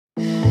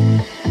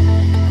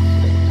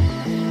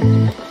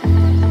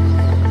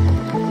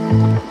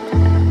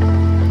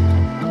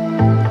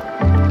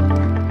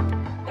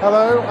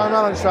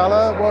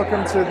Shala.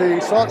 Welcome to the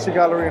Saatchi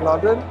Gallery in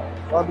London.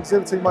 I'm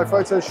exhibiting my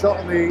photos shot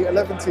on the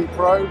 11T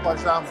Pro by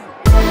Xiaomi.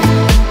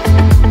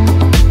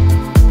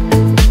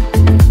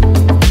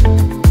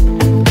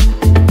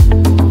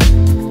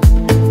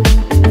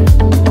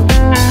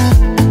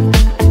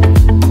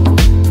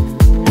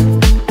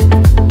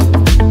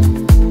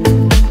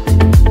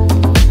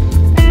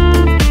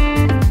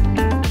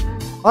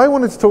 I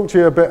wanted to talk to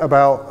you a bit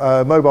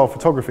about mobile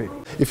photography.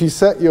 If you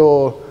set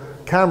your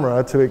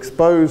camera to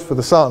expose for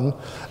the sun,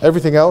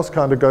 everything else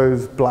kind of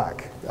goes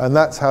black, and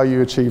that's how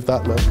you achieve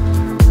that look.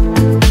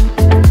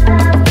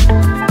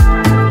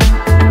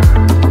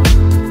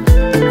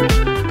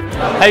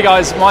 Hey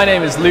guys, my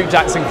name is Luke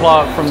Jackson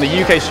Clark from the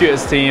UK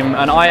Shooters team,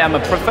 and I am a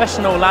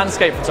professional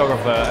landscape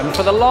photographer. And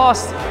for the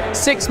last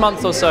 6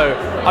 months or so,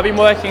 I've been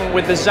working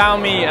with the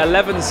Xiaomi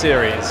 11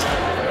 series,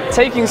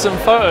 taking some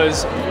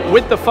photos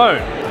with the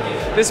phone.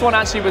 This one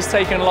actually was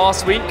taken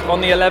last week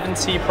on the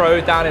 11T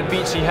Pro down in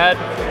Beachy Head.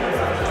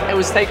 It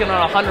was taken on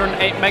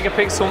 108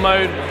 megapixel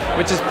mode,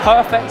 which is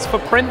perfect for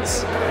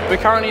prints. We're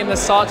currently in the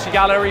Saatchi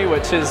Gallery,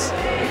 which is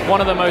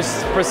one of the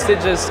most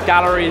prestigious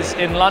galleries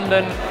in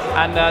London.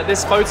 And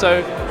this photo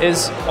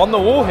is on the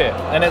wall here,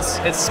 and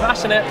it's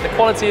smashing it. The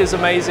quality is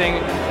amazing,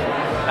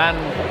 and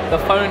the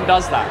phone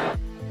does that.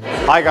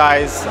 Hi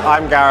guys,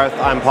 I'm Gareth.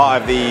 I'm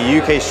part of the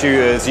UK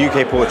Shooters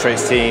UK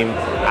Portraits team,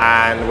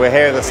 and we're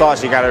here at the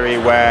Saatchi Gallery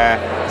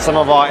where some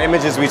of our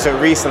images we took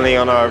recently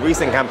on a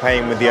recent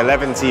campaign with the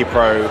 11T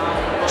Pro,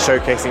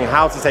 showcasing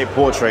how to take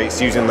portraits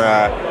using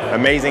the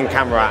amazing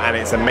camera and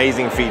its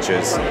amazing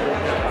features.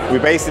 We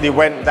basically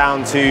went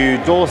down to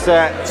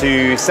Dorset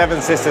to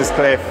Seven Sisters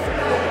Cliff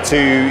to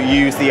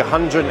use the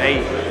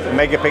 108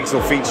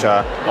 megapixel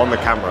feature on the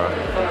camera.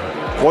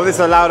 What this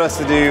allowed us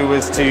to do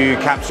was to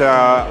capture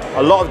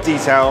a lot of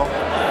detail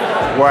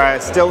where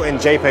it's still in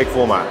JPEG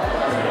format.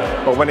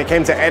 But when it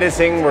came to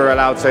editing, we were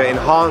allowed to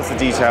enhance the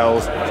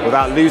details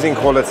without losing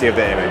quality of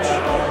the image.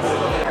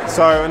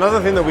 So another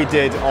thing that we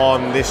did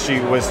on this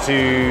shoot was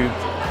to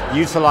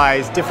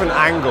utilize different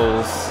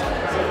angles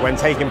when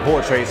taking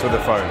portraits with the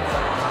phone.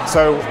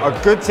 So a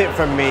good tip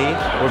from me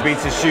would be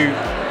to shoot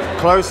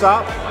close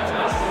up,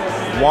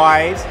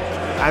 wide,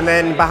 and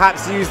then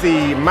perhaps use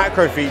the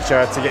macro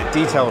feature to get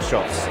detailed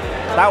shots.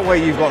 That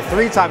way you've got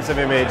 3 types of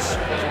image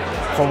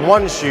from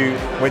one shoot,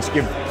 which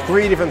give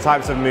 3 different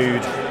types of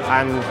mood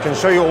and can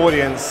show your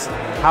audience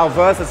how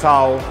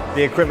versatile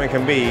the equipment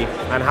can be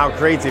and how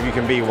creative you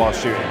can be while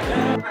shooting.